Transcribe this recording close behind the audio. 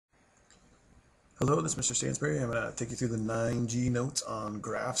Hello, this is Mr. Stansbury. I'm going to take you through the 9G notes on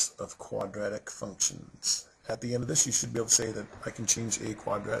graphs of quadratic functions. At the end of this, you should be able to say that I can change a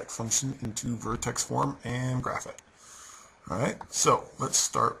quadratic function into vertex form and graph it. Alright, so let's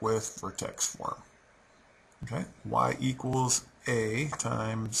start with vertex form. Okay, y equals a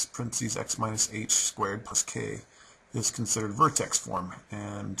times parentheses x minus h squared plus k is considered vertex form,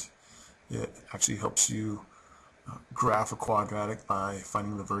 and it actually helps you graph a quadratic by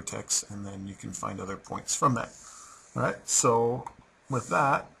finding the vertex, and then you can find other points from that. Alright, so with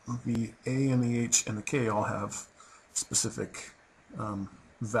that, the a and the h and the k all have specific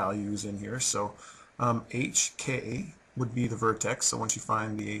values in here. So hk would be the vertex. So once you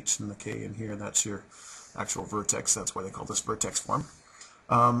find the h and the k in here, that's your actual vertex. That's why they call this vertex form.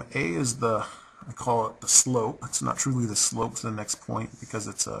 A is I call it the slope. It's not truly the slope to the next point because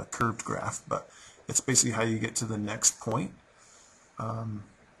it's a curved graph, but it's basically how you get to the next point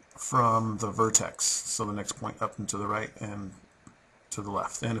from the vertex. So the next point up and to the right and to the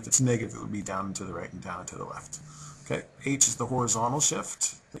left. And if it's negative, it would be down and to the right and down and to the left. Okay, h is the horizontal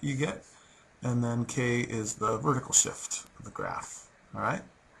shift that you get, and then k is the vertical shift of the graph. All right.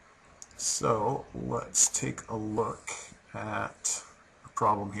 So let's take a look at a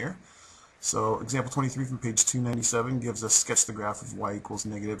problem here. So example 23 from page 297 gives us sketch the graph of y equals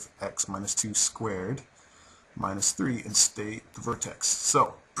negative x minus 2 squared minus 3 and state the vertex.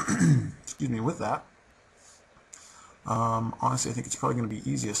 So, excuse me, with that, honestly I think it's probably going to be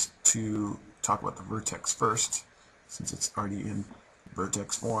easiest to talk about the vertex first, since it's already in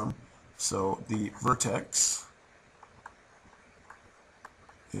vertex form. So the vertex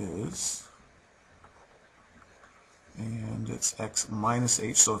is, and it's x minus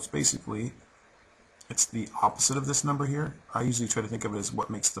h, so it's basically, it's the opposite of this number here. I usually try to think of it as what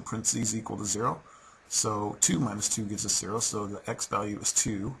makes the parentheses equal to 0. So 2 minus 2 gives us 0, so the x value is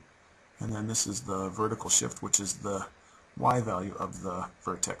 2, and then this is the vertical shift, which is the y value of the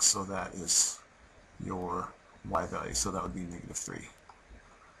vertex, so that is your y value, so that would be negative 3.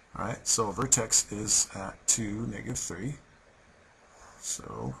 Alright, so vertex is at 2, negative 3.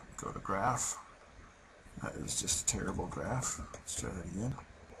 So go to graph. That is just a terrible graph. Let's try that again.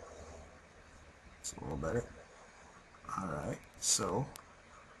 It's a little better. Alright, so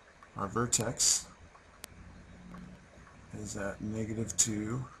our vertex is at negative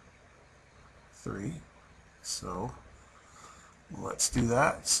 2, 3. So let's do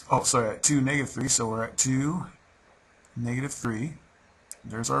that. Oh, sorry, at 2, negative 3. So we're at 2, negative 3.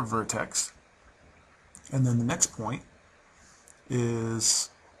 There's our vertex. And then the next point is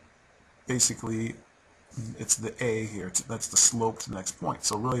basically, it's the a here. That's the slope to the next point.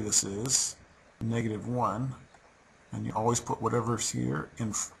 So really this is negative 1, and you always put whatever's here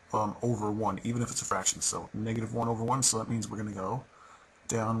in over 1, even if it's a fraction. So negative 1 over 1, so that means we're going to go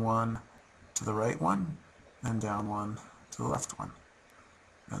down 1 to the right 1, and down 1 to the left 1.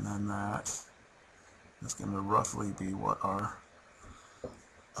 And then that is going to roughly be what our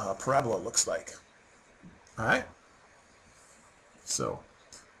parabola looks like. Alright? So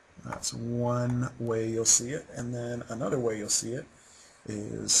that's one way you'll see it, and then another way you'll see it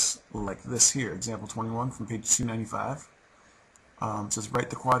is like this here. Example 21 from page 295. It says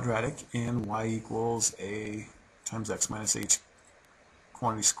write the quadratic in y equals a times x minus h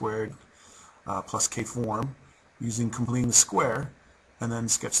quantity squared plus k form using completing the square, and then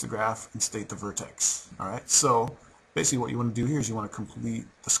sketch the graph and state the vertex. Alright, so basically what you want to do here is you want to complete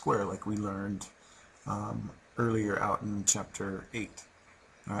the square like we learned earlier out in chapter 8.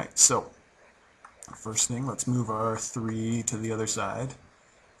 Alright, so first thing, let's move our 3 to the other side.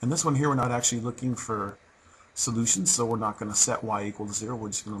 And this one here, we're not actually looking for solutions, so we're not going to set y equal to 0. We're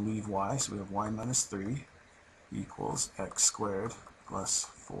just going to leave y. So we have y minus 3 equals x squared plus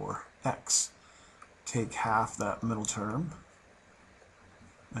 4x. Take half that middle term,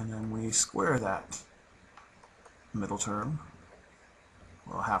 and then we square that middle term,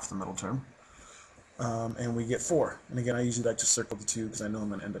 well, half the middle term. And we get 4. And again, I usually like to circle the 2 because I know I'm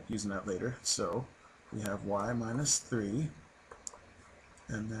going to end up using that later. So we have y minus 3,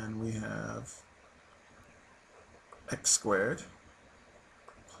 and then we have x squared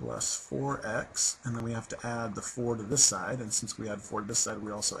plus 4x, and then we have to add the 4 to this side, and since we add 4 to this side,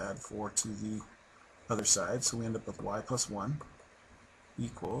 we also add 4 to the other side, so we end up with y plus 1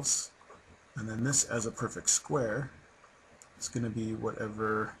 equals, and then this as a perfect square is going to be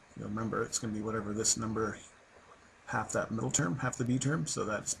whatever, you'll remember, it's going to be whatever this number, half that middle term, half the b term, so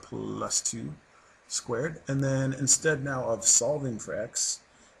that's plus 2 squared. And then instead now of solving for x,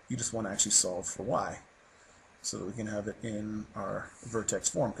 you just want to actually solve for y, so that we can have it in our vertex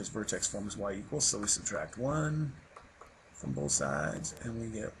form, because vertex form is y equals, so we subtract 1 from both sides, and we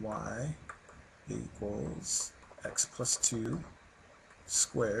get y equals x plus 2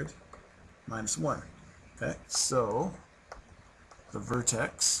 squared minus 1. Okay, so the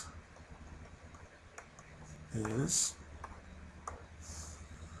vertex is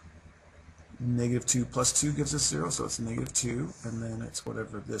negative 2 plus 2 gives us 0, so it's negative 2, and then it's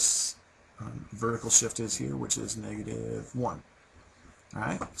whatever this vertical shift is here, which is negative 1.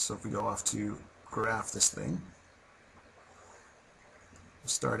 Alright, so if we go off to graph this thing, we'll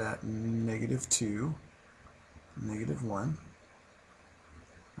start at negative 2, negative 1,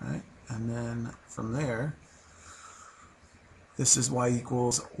 right? And then from there, this is y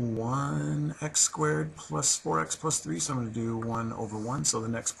equals 1x squared plus 4x plus 3, so I'm going to do 1 over 1. So the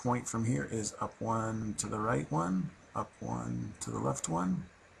next point from here is up 1 to the right 1, up 1 to the left 1,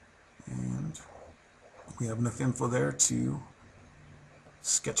 and we have enough info there to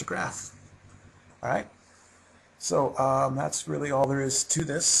sketch a graph. Alright, so that's really all there is to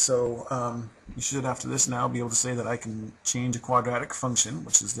this. So you should, after this now, be able to say that I can change a quadratic function,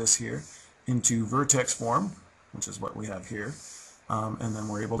 which is this here, into vertex form, which is what we have here, and then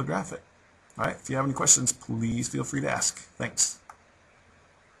we're able to graph it. Alright, if you have any questions, please feel free to ask. Thanks.